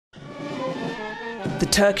The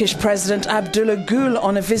Turkish President Abdullah Gul,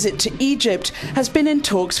 on a visit to Egypt, has been in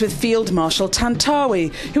talks with Field Marshal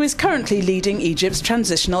Tantawi, who is currently leading Egypt's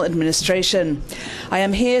transitional administration. "I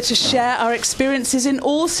am here to share our experiences in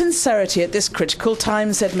all sincerity at this critical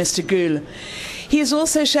time," said Mr Gul. He is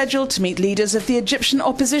also scheduled to meet leaders of the Egyptian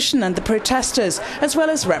opposition and the protesters, as well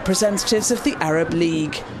as representatives of the Arab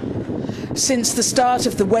League. Since the start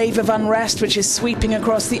of the wave of unrest which is sweeping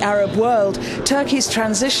across the Arab world, Turkey's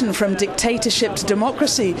transition from dictatorship to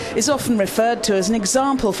democracy is often referred to as an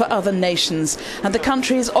example for other nations, and the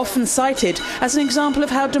country is often cited as an example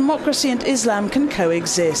of how democracy and Islam can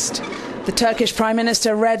coexist. The Turkish Prime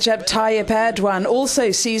Minister Recep Tayyip Erdogan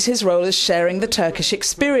also sees his role as sharing the Turkish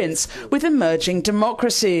experience with emerging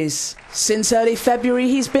democracies. Since early February,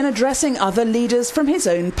 he's been addressing other leaders from his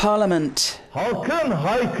own parliament.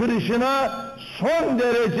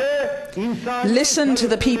 Listen to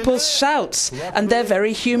the people's shouts and their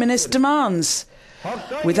very humanist demands.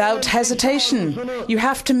 Without hesitation, you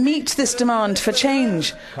have to meet this demand for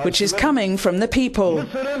change, which is coming from the people.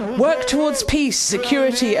 Work towards peace,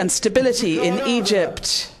 security and stability in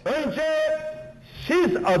Egypt.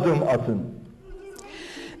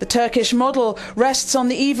 The Turkish model rests on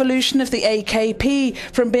the evolution of the AKP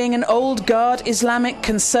from being an old guard Islamic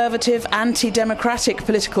conservative anti-democratic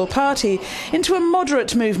political party into a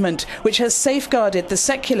moderate movement which has safeguarded the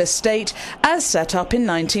secular state as set up in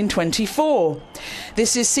 1924.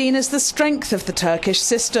 This is seen as the strength of the Turkish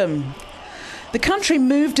system. The country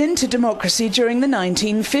moved into democracy during the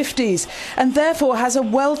 1950s and therefore has a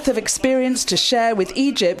wealth of experience to share with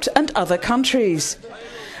Egypt and other countries.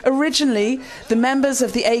 Originally, the members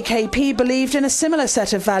of the AKP believed in a similar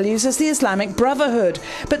set of values as the Islamic Brotherhood,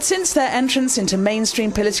 but since their entrance into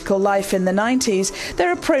mainstream political life in the 90s,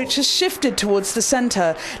 their approach has shifted towards the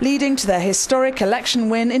centre, leading to their historic election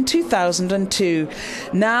win in 2002.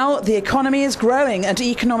 Now, the economy is growing and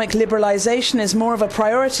economic liberalisation is more of a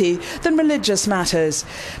priority than religious matters.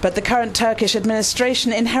 But the current Turkish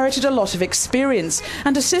administration inherited a lot of experience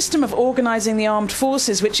and a system of organising the armed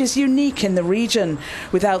forces which is unique in the region.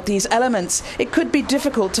 Without these elements, it could be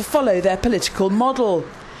difficult to follow their political model.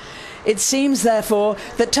 It seems, therefore,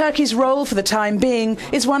 that Turkey's role for the time being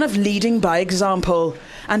is one of leading by example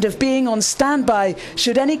and of being on standby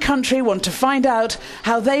should any country want to find out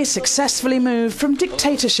how they successfully move from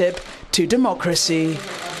dictatorship to democracy.